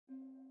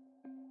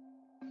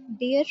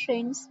Dear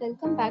friends,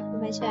 welcome back to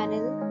my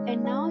channel,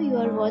 and now you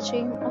are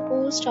watching a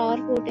 4-star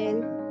hotel.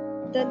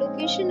 The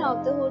location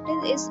of the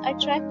hotel is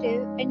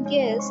attractive and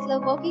guests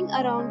love walking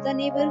around the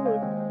neighborhood.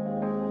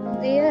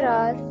 There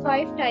are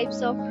 5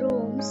 types of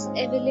rooms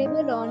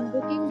available on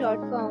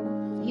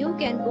booking.com. You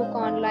can book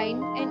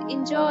online and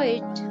enjoy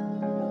it.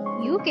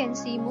 You can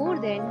see more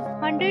than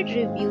 100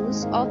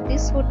 reviews of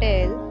this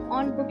hotel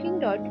on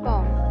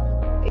booking.com.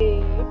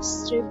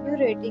 Its review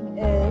rating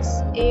is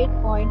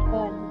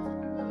 8.1,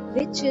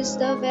 which is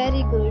the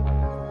very good.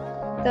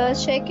 The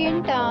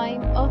check-in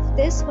time of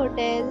this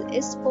hotel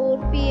is 4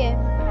 p.m.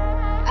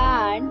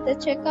 and the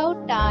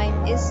checkout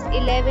time is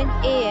 11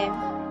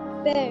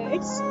 a.m.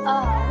 Pets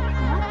are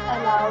not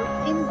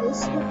allowed in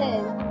this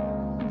hotel.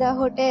 The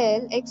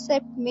hotel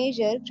accepts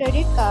major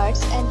credit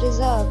cards and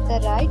reserves the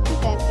right to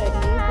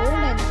temporarily hold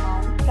an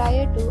amount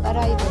prior to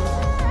arrival.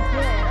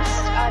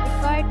 Guests are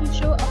required to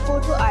show a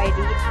photo ID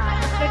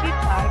and credit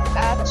card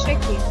at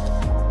check-in.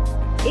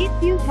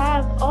 If you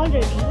have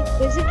already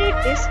visited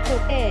this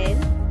hotel,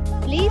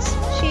 please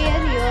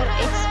share your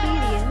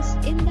experience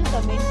in the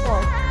comment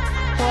box.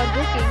 For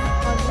booking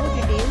or more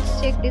details,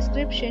 check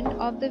description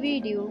of the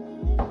video.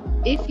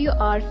 If you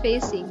are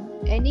facing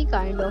any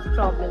kind of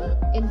problem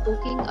in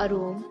booking a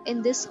room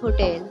in this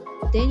hotel,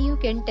 then you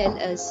can tell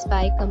us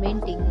by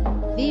commenting.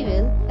 We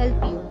will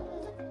help you.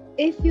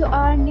 If you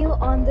are new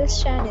on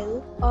this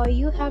channel or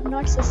you have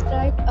not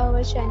subscribed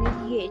our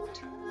channel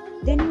yet,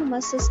 then you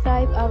must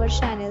subscribe our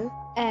channel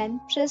and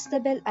press the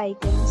bell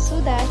icon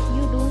so that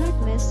you do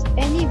not miss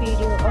any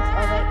video of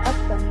our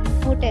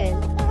upcoming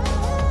hotel.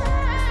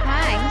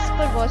 Thanks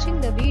for watching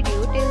the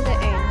video till the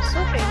end.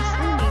 So friends,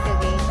 we'll meet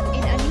again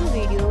in a new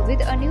video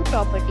with a new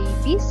property.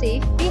 Be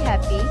safe, be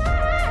happy.